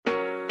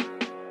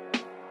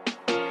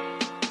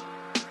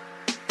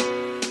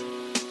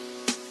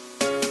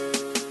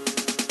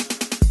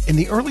In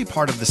the early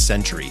part of the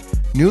century,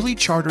 newly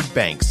chartered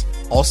banks,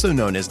 also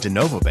known as de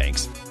novo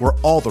banks, were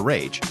all the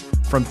rage.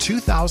 From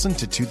 2000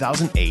 to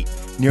 2008,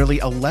 nearly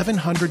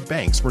 1,100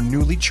 banks were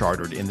newly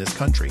chartered in this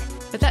country.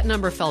 But that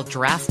number fell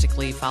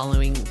drastically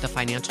following the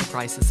financial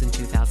crisis in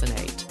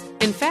 2008.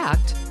 In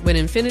fact, when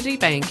Infinity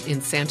Bank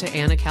in Santa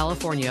Ana,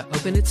 California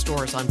opened its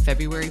doors on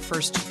February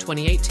 1st,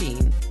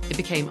 2018, it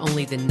became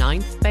only the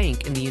 9th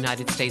bank in the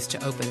United States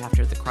to open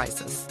after the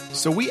crisis.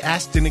 So we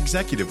asked an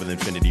executive with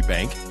Infinity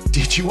Bank,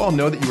 did you all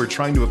know that you were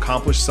trying to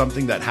accomplish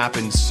something that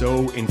happened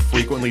so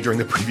infrequently during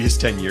the previous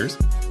 10 years?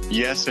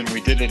 Yes, and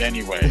we did it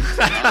anyway.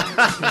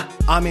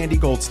 I'm Andy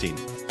Goldstein.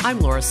 I'm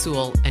Laura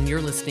Sewell, and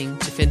you're listening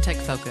to FinTech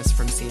Focus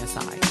from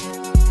CSI.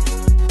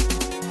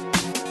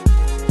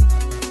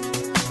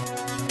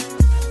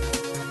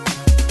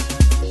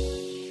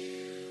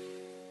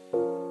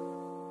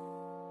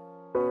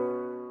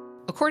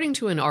 According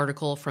to an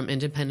article from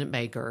Independent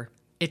Banker,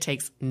 it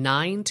takes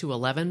 9 to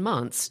 11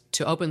 months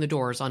to open the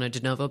doors on a de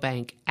novo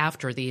bank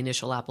after the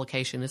initial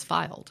application is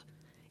filed.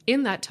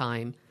 In that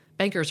time,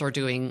 bankers are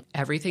doing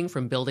everything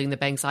from building the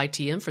bank's IT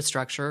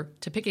infrastructure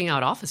to picking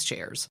out office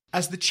chairs.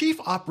 As the Chief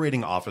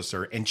Operating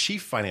Officer and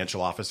Chief Financial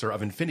Officer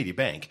of Infinity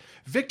Bank,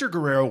 Victor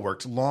Guerrero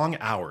worked long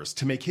hours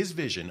to make his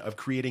vision of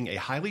creating a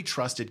highly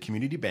trusted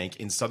community bank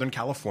in Southern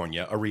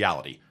California a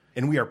reality.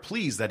 And we are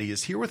pleased that he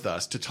is here with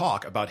us to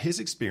talk about his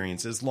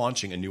experiences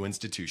launching a new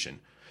institution.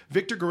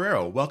 Victor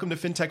Guerrero, welcome to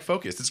FinTech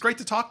Focus. It's great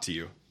to talk to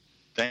you.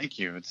 Thank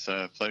you. It's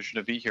a pleasure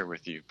to be here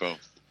with you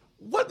both.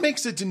 What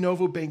makes a de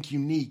novo bank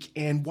unique,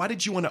 and why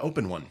did you want to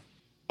open one?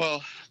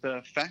 Well,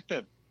 the fact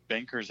that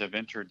bankers have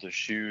entered the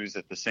shoes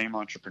of the same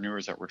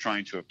entrepreneurs that we're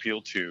trying to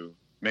appeal to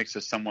makes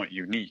us somewhat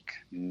unique.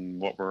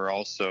 What we're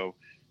also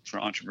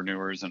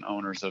entrepreneurs and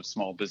owners of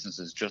small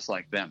businesses just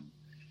like them.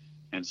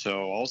 And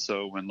so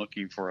also when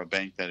looking for a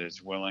bank that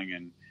is willing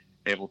and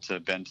able to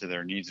bend to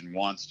their needs and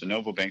wants, de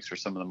novo banks are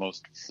some of the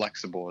most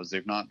flexible as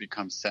they've not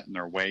become set in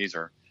their ways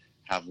or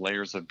have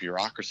layers of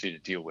bureaucracy to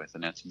deal with.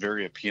 And that's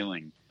very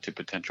appealing to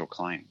potential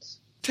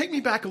clients. Take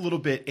me back a little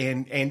bit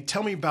and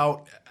tell me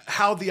about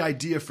how the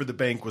idea for the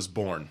bank was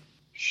born.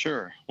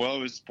 Sure. Well,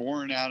 it was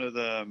born out of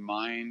the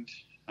mind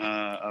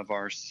of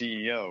our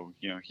CEO.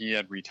 You know, he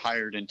had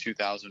retired in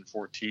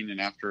 2014,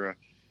 and after a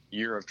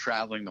year of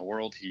traveling the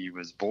world, he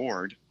was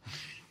bored.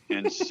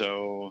 And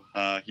so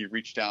he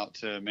reached out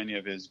to many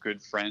of his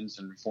good friends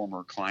and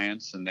former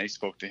clients, and they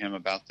spoke to him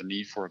about the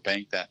need for a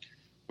bank that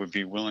would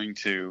be willing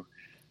to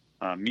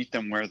meet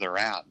them where they're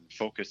at and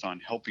focus on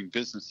helping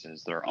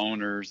businesses, their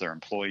owners, their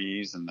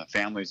employees, and the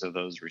families of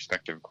those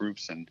respective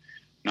groups, and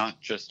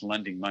not just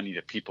lending money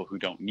to people who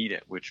don't need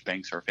it, which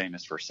banks are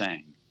famous for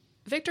saying.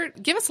 Victor,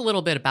 give us a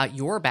little bit about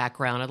your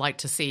background. I'd like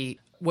to see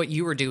what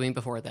you were doing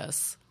before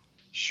this.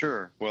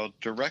 Sure. Well,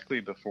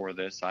 directly before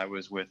this, I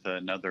was with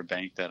another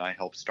bank that I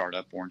helped start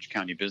up, Orange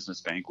County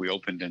Business Bank. We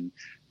opened in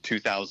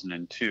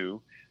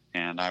 2002,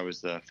 and I was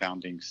the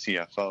founding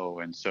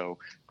CFO. And so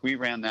we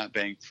ran that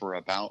bank for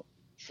about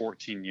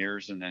 14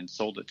 years and then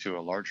sold it to a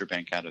larger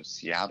bank out of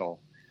Seattle.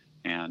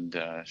 And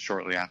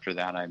shortly after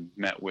that, I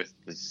met with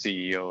the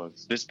CEO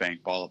of this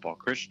bank, Bala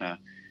Balkrishna.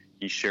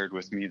 He shared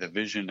with me the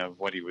vision of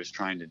what he was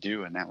trying to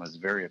do, and that was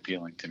very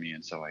appealing to me,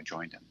 and so I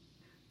joined him.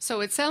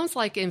 So it sounds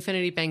like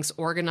Infinity Bank's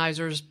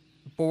organizers,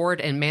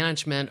 board, and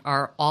management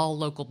are all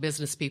local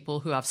business people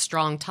who have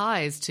strong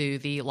ties to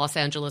the Los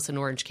Angeles and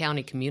Orange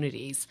County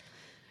communities.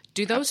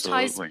 Do those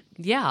ties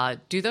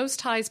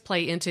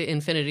play into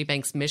Infinity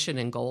Bank's mission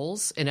and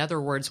goals? In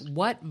other words,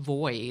 what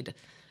void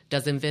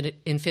does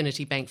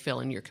Infinity Bank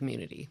fill in your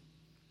community?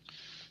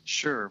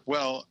 Sure.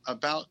 Well,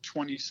 about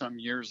 20-some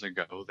years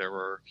ago, there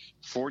were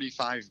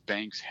 45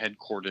 banks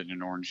headquartered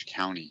in Orange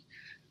County,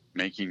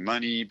 making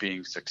money,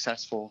 being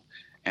successful.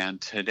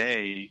 And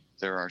today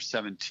there are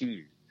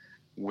 17,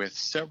 with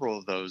several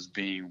of those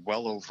being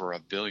well over $1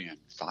 billion,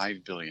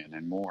 $5 billion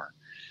and more.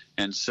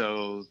 And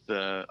so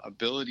the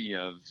ability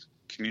of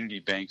community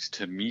banks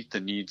to meet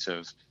the needs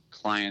of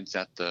clients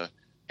at the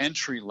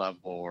entry level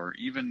or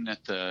even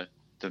at the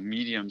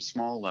medium,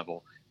 small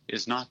level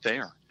is not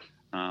there.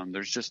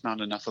 There's just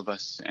not enough of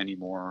us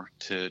anymore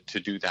to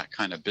do that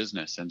kind of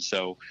business. And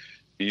so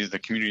the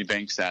community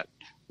banks that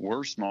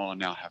were small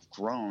and now have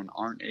grown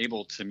aren't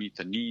able to meet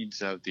the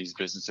needs of these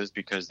businesses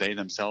because they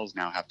themselves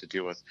now have to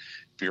deal with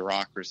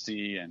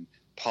bureaucracy and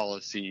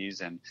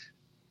policies. And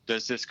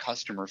does this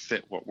customer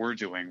fit what we're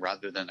doing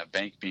rather than a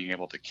bank being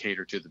able to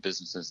cater to the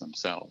businesses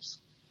themselves?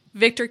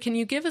 Victor, can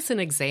you give us an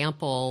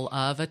example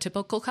of a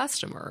typical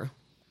customer?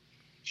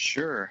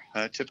 Sure.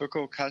 A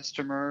typical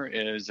customer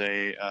is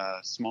a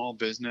small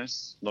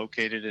business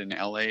located in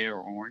LA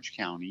or Orange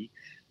County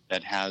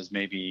that has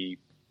maybe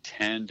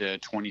 10 to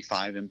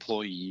 25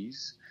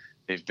 employees.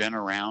 They've been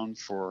around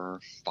for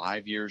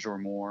 5 years or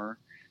more.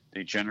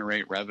 They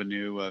generate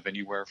revenue of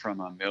anywhere from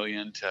 $1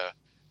 million to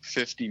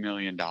 $50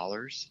 million.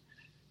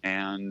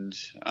 And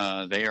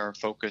they are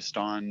focused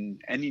on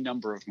any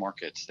number of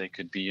markets. They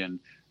could be in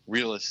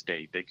real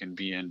estate. They can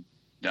be in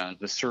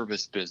the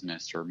service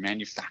business or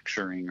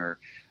manufacturing or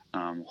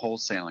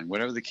wholesaling,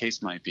 whatever the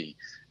case might be.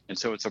 And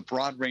so it's a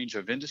broad range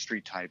of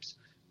industry types,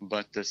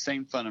 but the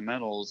same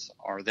fundamentals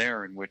are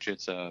there, in which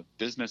it's a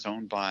business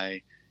owned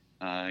by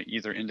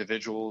either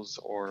individuals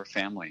or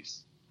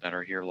families that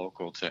are here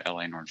local to LA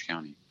and Orange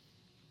County.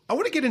 I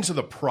want to get into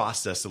the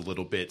process a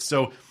little bit.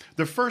 So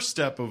the first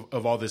step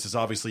of all this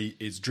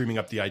is dreaming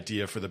up the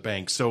idea for the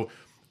bank. So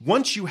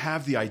once you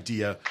have the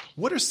idea,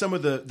 what are some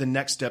of the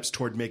next steps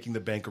toward making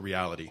the bank a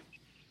reality?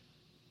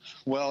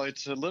 Well,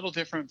 it's a little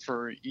different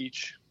for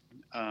each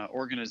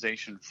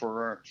organization.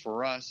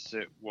 For us,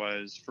 it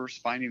was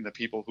first finding the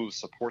people who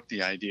support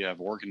the idea of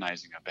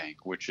organizing a bank,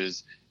 which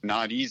is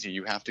not easy.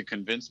 You have to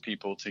convince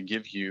people to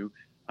give you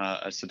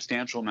a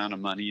substantial amount of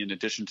money in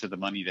addition to the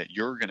money that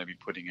you're going to be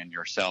putting in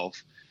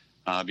yourself,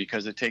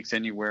 because it takes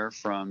anywhere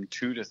from $2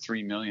 to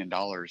 $3 million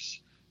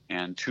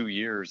and 2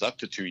 years, up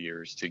to 2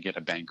 years, to get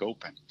a bank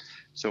open.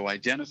 So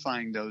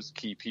identifying those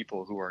key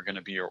people who are going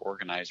to be your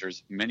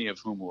organizers, many of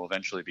whom will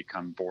eventually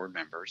become board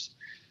members,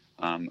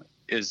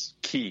 is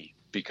key,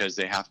 because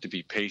they have to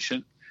be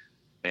patient.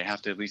 They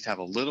have to at least have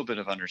a little bit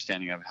of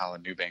understanding of how a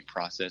new bank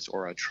process,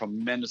 or a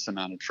tremendous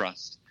amount of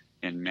trust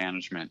in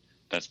management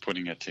that's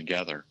putting it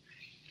together.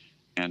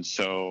 And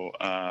so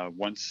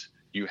once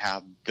you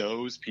have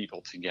those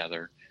people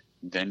together,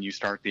 then you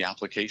start the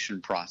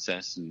application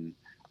process and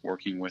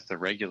working with the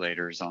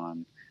regulators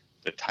on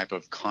the type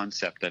of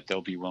concept that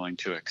they'll be willing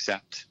to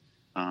accept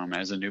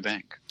as a new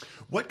bank.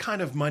 What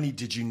kind of money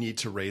did you need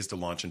to raise to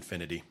launch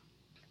Infinity?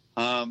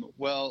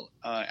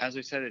 As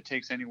I said, it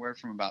takes anywhere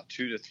from about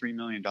 $2 to $3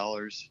 million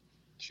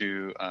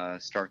to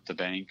start the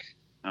bank,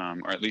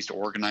 or at least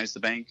organize the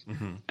bank.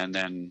 Mm-hmm. And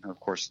then, of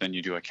course, then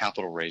you do a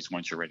capital raise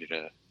once you're ready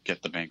to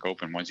get the bank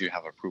open, once you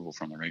have approval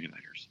from the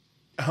regulators.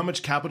 How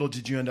much capital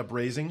did you end up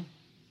raising?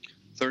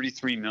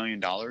 $33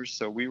 million.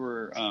 So we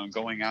were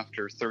going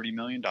after $30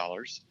 million,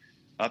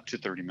 up to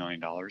 $30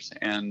 million.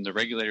 And the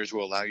regulators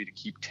will allow you to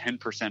keep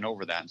 10%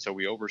 over that. And so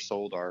we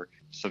oversold our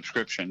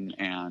subscription,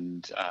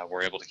 and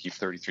we're able to keep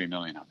 $33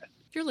 million of it.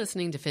 You're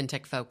listening to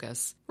FinTech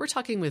Focus. We're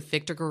talking with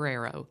Victor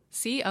Guerrero,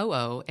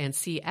 COO and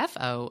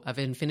CFO of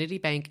Infinity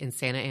Bank in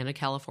Santa Ana,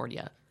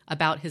 California,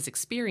 about his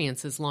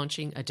experiences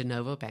launching a de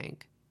novo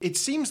bank. It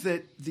seems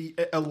that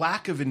a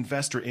lack of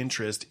investor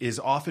interest is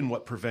often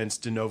what prevents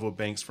de novo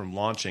banks from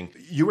launching.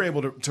 You were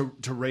able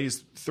to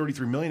raise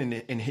 $33 million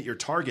and hit your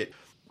target.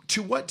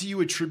 To what do you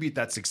attribute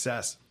that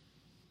success?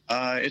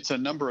 It's a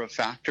number of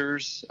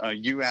factors.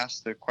 You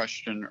asked the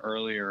question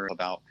earlier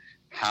about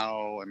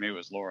how, and maybe it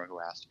was Laura who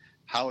asked,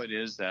 how it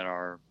is that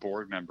our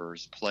board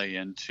members play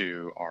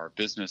into our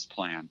business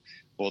plan.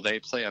 Well, they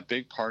play a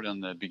big part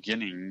in the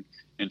beginning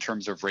in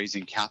terms of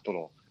raising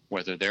capital,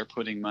 whether they're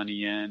putting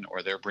money in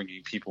or they're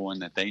bringing people in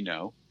that they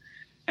know.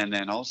 And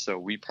then also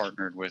we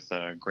partnered with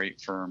a great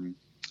firm,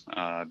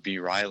 B.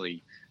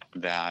 Riley,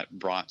 that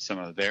brought some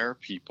of their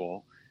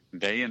people.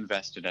 They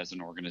invested as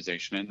an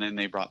organization, and then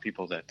they brought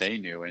people that they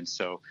knew. And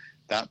so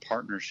that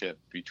partnership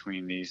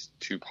between these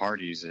two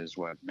parties is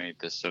what made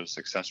this so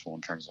successful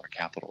in terms of our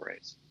capital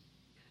raise.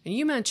 And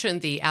you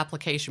mentioned the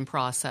application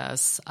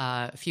process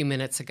a few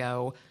minutes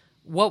ago.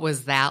 What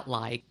was that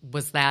like?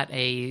 Was that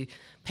a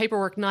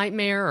paperwork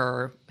nightmare,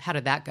 or how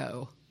did that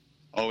go?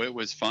 Oh, it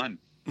was fun.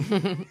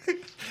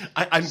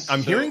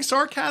 I'm hearing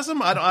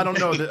sarcasm. I don't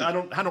know.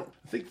 I don't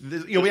think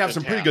this, we have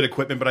some pretty good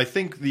equipment, but I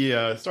think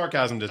the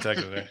sarcasm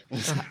detector there.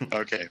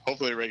 Okay,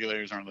 hopefully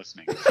regulators aren't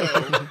listening.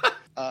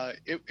 So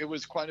it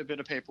was quite a bit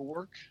of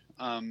paperwork.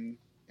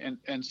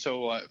 And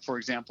so, for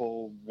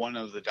example, one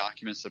of the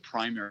documents, the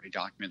primary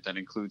document that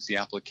includes the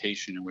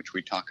application, in which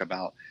we talk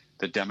about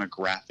the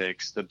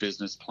demographics, the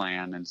business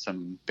plan, and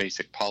some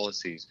basic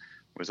policies,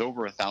 was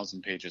over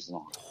 1,000 pages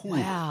long.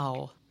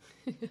 Wow.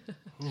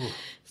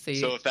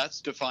 So if that's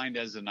defined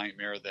as a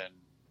nightmare, then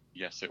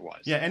yes, it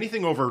was. Yeah,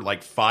 anything over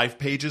like 5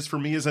 pages for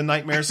me is a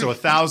nightmare. So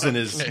 1,000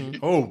 is,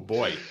 oh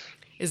boy.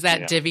 Is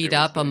that divvied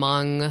up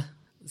among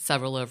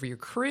several of your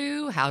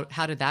crew? How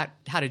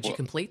did you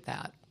complete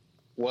that?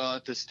 Well,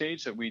 at the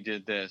stage that we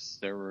did this,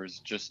 there was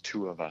just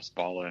two of us,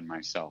 Bala and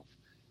myself.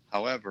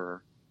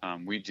 However,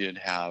 we did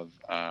have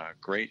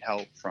great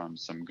help from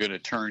some good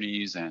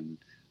attorneys and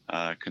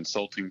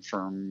consulting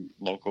firm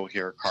local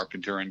here,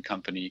 Carpenter and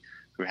Company,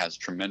 who has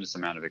tremendous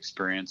amount of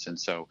experience. And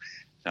so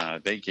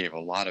they gave a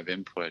lot of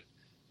input.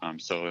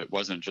 So it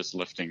wasn't just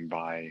lifting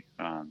by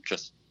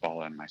just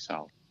Bala and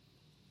myself.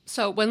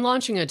 So when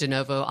launching a de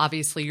novo,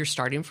 obviously you're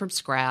starting from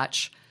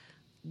scratch.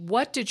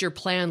 What did your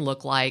plan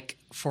look like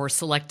for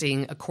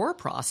selecting a core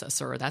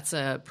processor? That's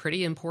a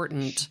pretty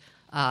important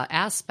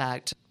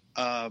aspect.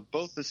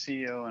 Both the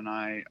CEO and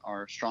I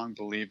are strong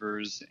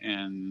believers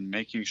in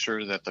making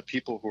sure that the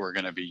people who are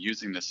going to be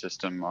using the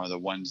system are the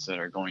ones that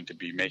are going to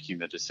be making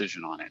the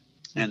decision on it.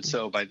 Mm-hmm. And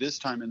so by this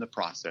time in the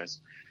process,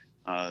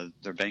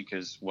 the bank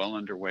is well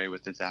underway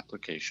with its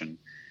application.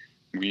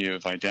 We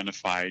have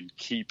identified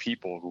key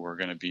people who are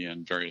going to be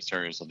in various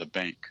areas of the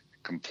bank: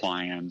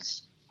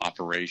 compliance,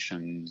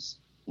 operations,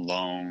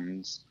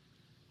 loans,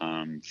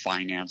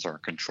 finance, our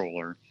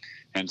controller.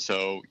 And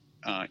so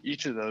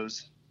each of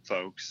those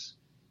folks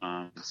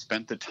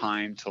spent the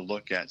time to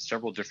look at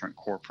several different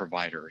core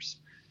providers.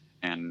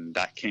 And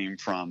that came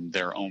from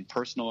their own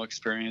personal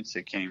experience.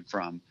 It came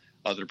from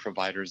other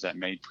providers that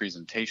made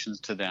presentations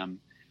to them.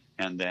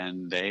 And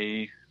then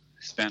they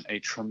spent a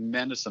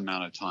tremendous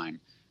amount of time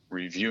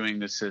reviewing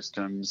the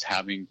systems,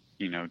 having,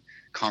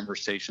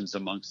 conversations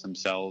amongst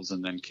themselves,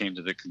 and then came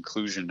to the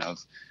conclusion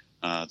of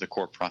the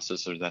core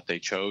processor that they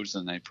chose.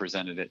 And they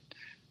presented it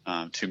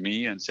to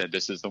me and said,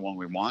 this is the one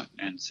we want.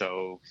 And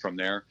so from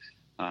there,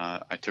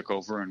 I took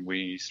over and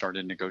we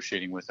started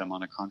negotiating with them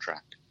on a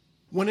contract.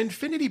 When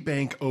Infinity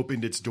Bank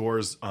opened its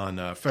doors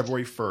on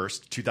February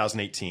 1st,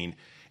 2018,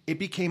 it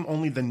became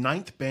only the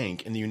 9th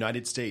bank in the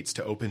United States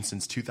to open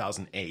since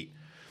 2008.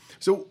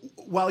 So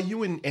while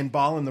you and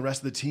Bala and the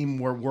rest of the team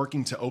were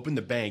working to open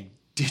the bank,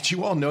 did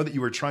you all know that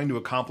you were trying to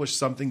accomplish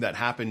something that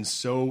happened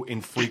so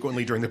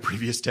infrequently during the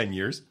previous 10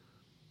 years?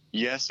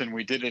 Yes, and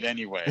we did it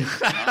anyway.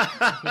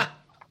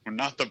 We're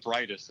not the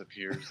brightest of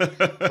peers.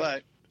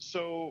 But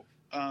so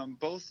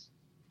both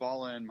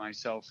Bala and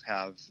myself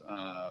have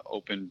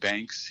opened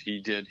banks.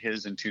 He did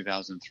his in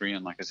 2003,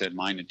 and like I said,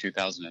 mine in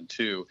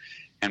 2002.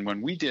 And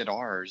when we did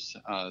ours,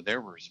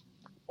 there was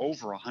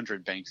over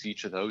 100 banks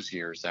each of those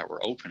years that were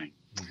opening.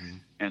 Mm-hmm.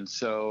 And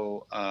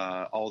so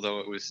although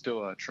it was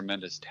still a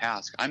tremendous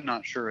task, I'm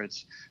not sure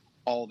it's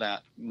all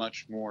that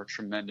much more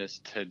tremendous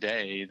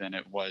today than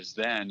it was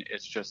then.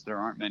 It's just there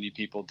aren't many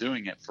people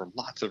doing it for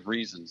lots of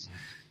reasons.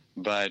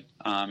 But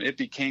it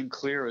became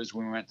clear as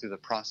we went through the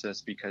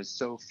process, because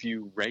so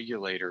few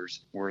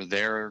regulators were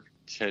there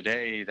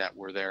today that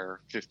were there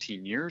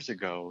 15 years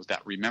ago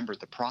that remembered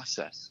the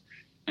process.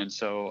 And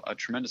so a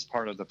tremendous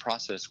part of the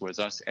process was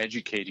us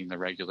educating the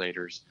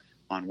regulators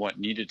on what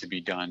needed to be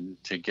done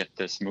to get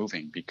this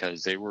moving,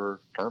 because they were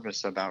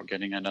nervous about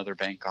getting another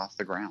bank off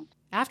the ground.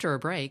 After a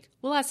break,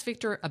 we'll ask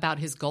Victor about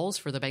his goals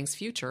for the bank's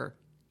future.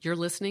 You're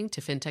listening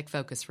to FinTech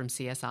Focus from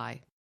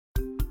CSI.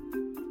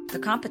 The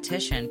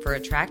competition for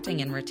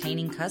attracting and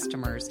retaining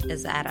customers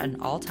is at an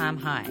all-time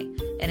high,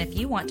 and if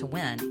you want to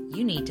win,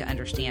 you need to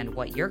understand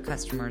what your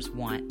customers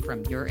want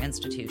from your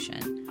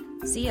institution.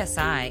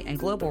 CSI and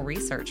global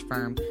research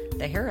firm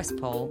The Harris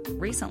Poll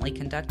recently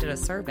conducted a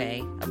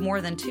survey of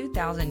more than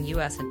 2,000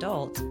 U.S.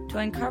 adults to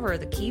uncover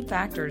the key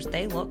factors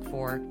they look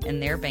for in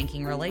their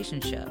banking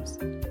relationships.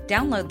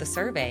 Download the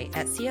survey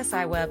at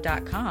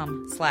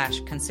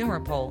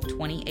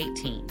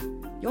csiweb.com/consumerpoll2018.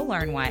 You'll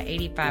learn why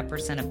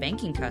 85% of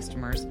banking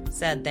customers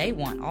said they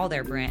want all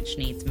their branch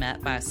needs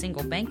met by a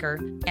single banker,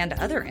 and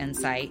other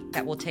insight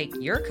that will take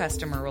your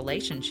customer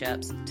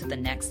relationships to the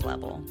next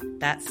level.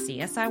 That's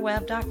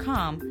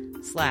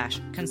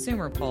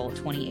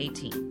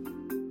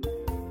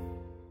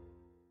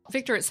csiweb.com/consumerpoll2018.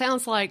 Victor, it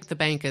sounds like the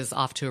bank is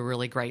off to a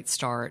really great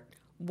start.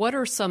 What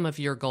are some of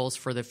your goals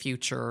for the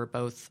future,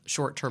 both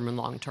short-term and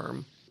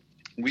long-term?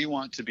 We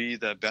want to be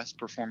the best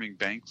performing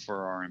bank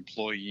for our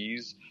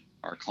employees,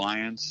 our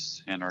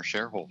clients, and our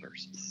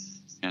shareholders.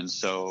 And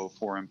so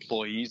for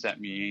employees, that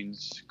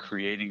means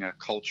creating a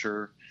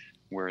culture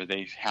where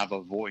they have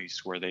a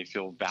voice, where they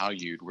feel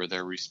valued, where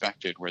they're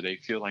respected, where they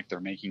feel like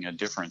they're making a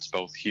difference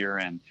both here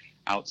and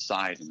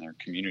outside in their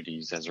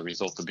communities as a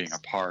result of being a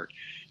part.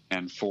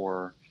 And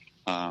for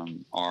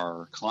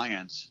our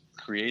clients,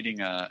 creating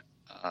a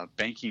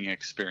banking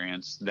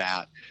experience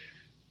that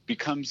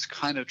becomes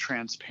kind of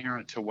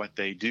transparent to what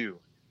they do.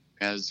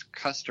 As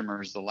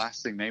customers, the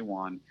last thing they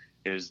want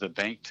is the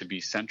bank to be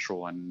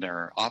central in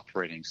their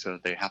operating, so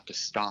that they have to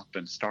stop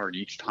and start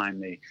each time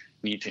they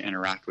need to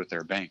interact with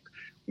their bank.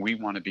 We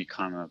want to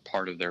become a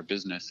part of their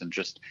business and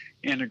just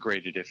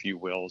integrate it, if you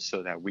will,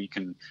 so that we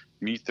can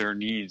meet their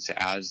needs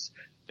as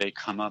they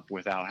come up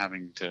without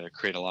having to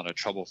create a lot of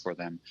trouble for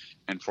them.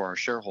 And for our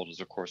shareholders,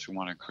 of course, we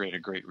want to create a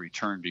great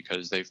return,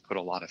 because they've put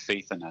a lot of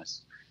faith in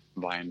us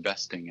by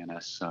investing in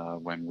us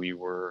when we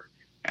were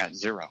at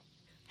zero.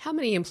 How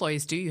many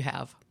employees do you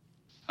have?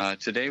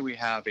 Today we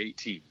have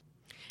 18.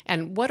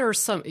 And what are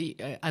some,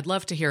 I'd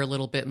love to hear a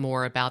little bit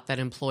more about that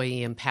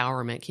employee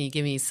empowerment. Can you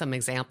give me some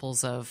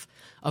examples of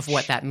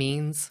what that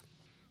means?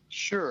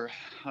 Sure.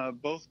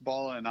 Both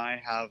Bala and I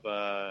have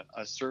a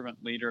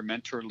servant leader,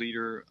 mentor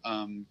leader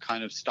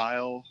kind of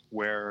style,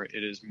 where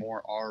it is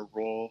more our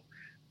role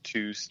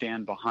to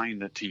stand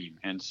behind the team.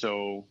 And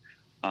so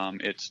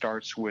it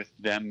starts with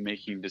them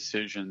making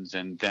decisions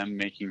and them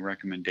making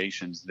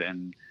recommendations,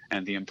 and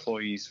the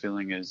employees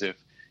feeling as if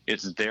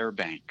it's their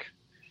bank.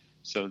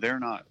 So they're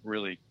not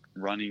really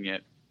running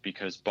it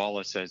because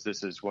Bala says,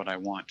 this is what I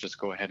want, just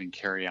go ahead and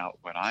carry out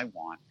what I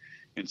want.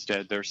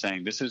 Instead, they're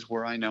saying, this is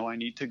where I know I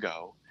need to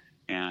go,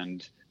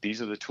 and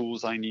these are the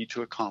tools I need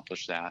to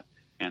accomplish that.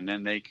 And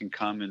then they can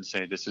come and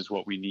say, this is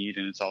what we need.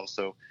 And it's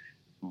also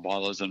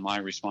Bala's and my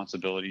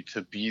responsibility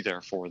to be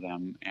there for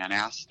them and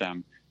ask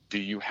them,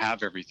 do you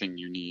have everything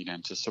you need,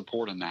 and to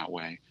support them that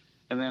way.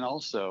 And then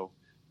also,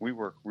 we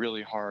work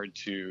really hard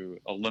to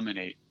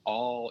eliminate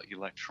all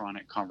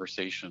electronic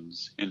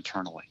conversations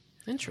internally.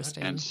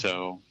 Interesting. And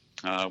so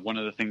one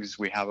of the things,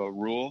 we have a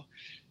rule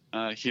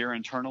here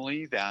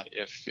internally that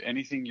if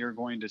anything you're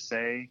going to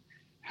say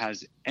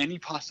has any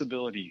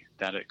possibility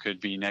that it could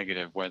be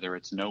negative, whether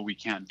it's no, we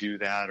can't do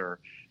that, or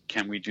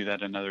can we do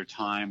that another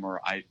time, or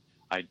I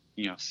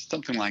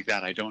something like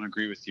that, I don't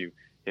agree with you.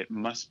 It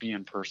must be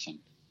in person.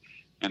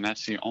 And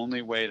that's the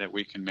only way that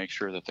we can make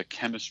sure that the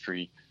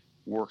chemistry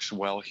works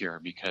well here,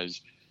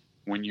 because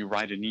when you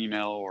write an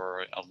email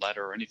or a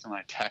letter or anything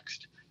like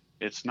text,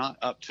 it's not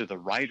up to the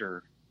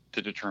writer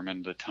to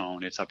determine the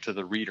tone, it's up to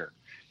the reader.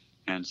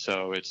 And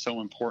so it's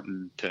so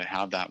important to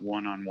have that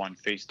one-on-one,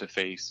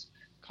 face-to-face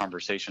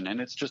conversation.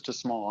 And it's just a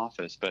small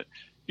office, but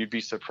you'd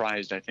be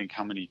surprised, I think,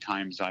 how many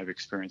times I've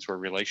experienced where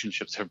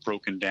relationships have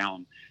broken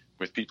down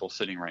with people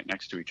sitting right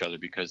next to each other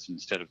because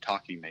instead of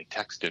talking, they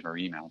texted or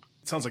emailed.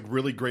 It sounds like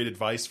really great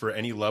advice for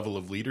any level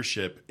of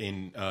leadership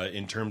in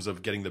terms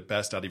of getting the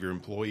best out of your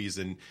employees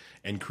and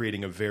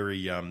creating a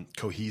very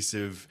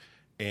cohesive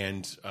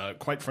and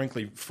quite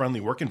frankly, friendly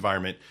work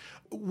environment.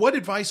 What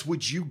advice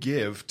would you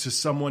give to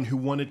someone who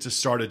wanted to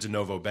start a de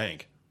novo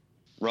bank?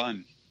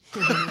 Run.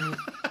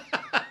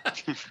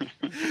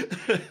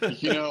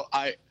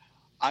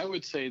 I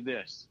would say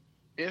this.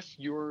 If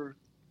your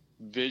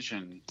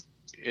vision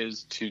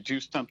is to do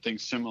something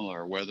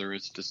similar, whether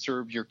it's to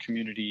serve your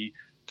community,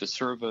 to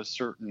serve a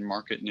certain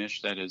market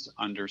niche that is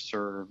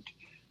underserved,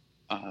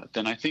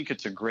 then I think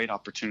it's a great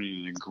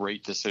opportunity and a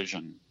great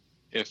decision.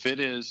 If it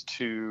is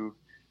to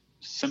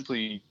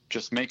simply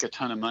just make a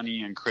ton of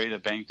money and create a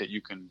bank that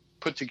you can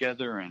put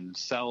together and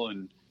sell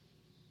in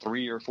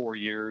 3 or 4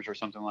 years or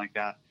something like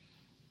that,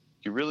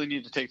 you really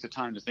need to take the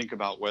time to think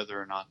about whether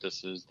or not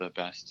this is the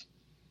best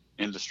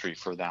industry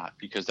for that,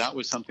 because that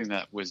was something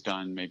that was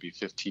done maybe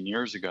 15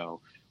 years ago.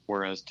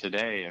 Whereas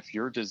today, if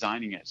you're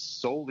designing it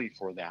solely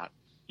for that,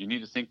 you need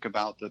to think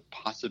about the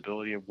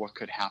possibility of what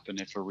could happen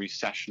if a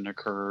recession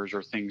occurs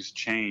or things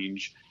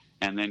change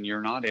and then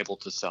you're not able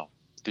to sell.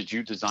 Did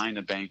you design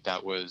a bank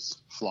that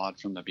was flawed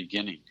from the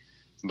beginning?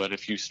 But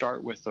if you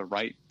start with the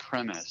right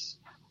premise,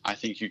 I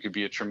think you could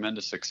be a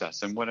tremendous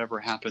success. And whatever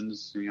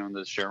happens,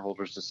 the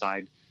shareholders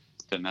decide,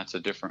 then that's a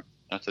different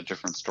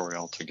story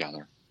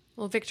altogether.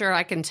 Well, Victor,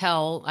 I can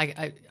tell,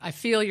 I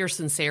feel your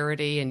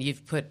sincerity and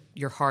you've put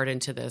your heart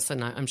into this,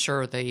 and I'm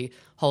sure the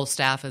whole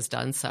staff has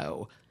done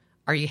so.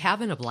 Are you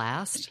having a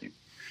blast? Thank you.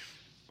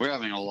 We're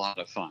having a lot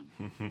of fun.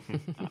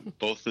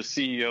 Both the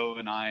CEO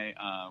and I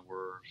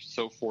were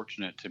so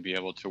fortunate to be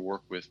able to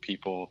work with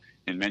people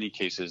in many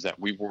cases that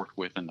we've worked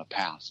with in the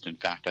past. In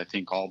fact, I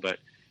think all but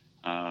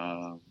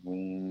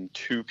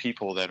 2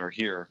 people that are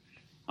here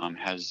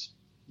has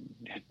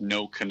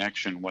no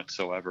connection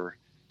whatsoever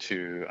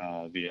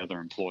to the other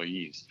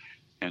employees.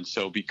 And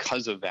so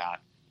because of that,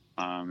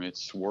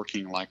 it's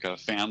working like a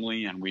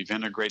family, and we've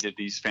integrated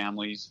these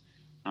families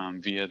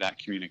via that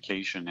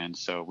communication. And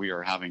so we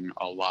are having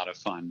a lot of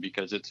fun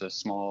because it's a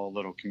small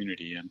little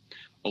community and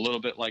a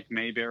little bit like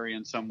Mayberry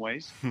in some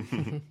ways. I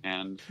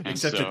was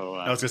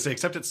going to say,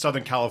 except it's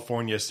Southern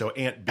California, so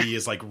Aunt B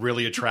is like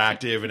really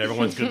attractive and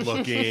everyone's good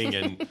looking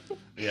and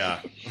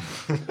yeah.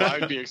 Well,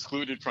 I'd be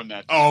excluded from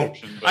that.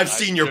 I've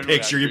seen your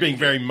picture. You're being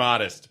very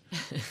modest.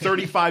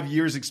 35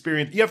 years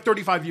experience. You have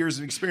 35 years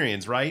of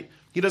experience, right?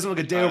 He doesn't look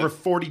a day over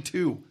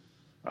 42.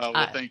 Well,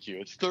 thank you.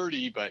 It's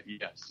 30, but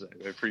yes,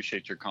 I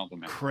appreciate your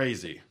compliment.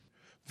 Crazy.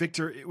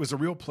 Victor, it was a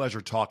real pleasure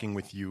talking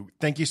with you.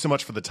 Thank you so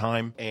much for the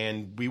time,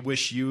 and we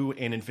wish you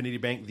and Infinity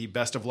Bank the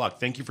best of luck.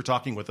 Thank you for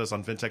talking with us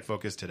on FinTech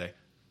Focus today.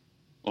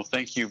 Well,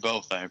 thank you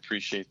both. I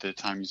appreciate the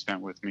time you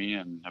spent with me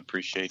and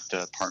appreciate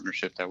the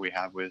partnership that we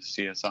have with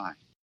CSI.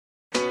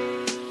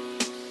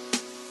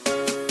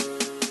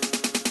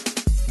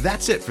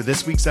 That's it for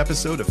this week's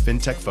episode of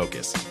FinTech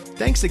Focus.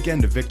 Thanks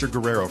again to Victor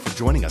Guerrero for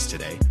joining us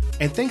today,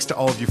 and thanks to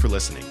all of you for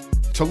listening.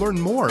 To learn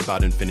more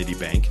about Infinity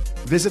Bank,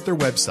 visit their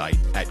website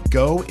at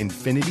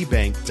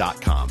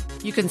goinfinitybank.com.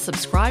 You can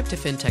subscribe to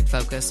FinTech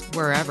Focus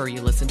wherever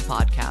you listen to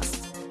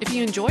podcasts. If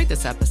you enjoyed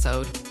this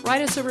episode,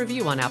 write us a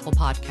review on Apple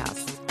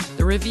Podcasts.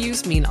 The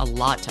reviews mean a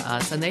lot to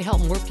us, and they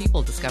help more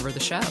people discover the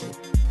show.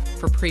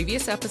 For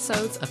previous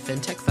episodes of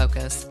FinTech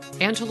Focus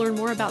and to learn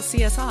more about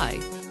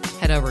CSI,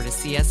 head over to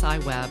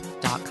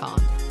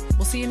csiweb.com.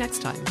 We'll see you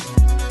next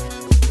time.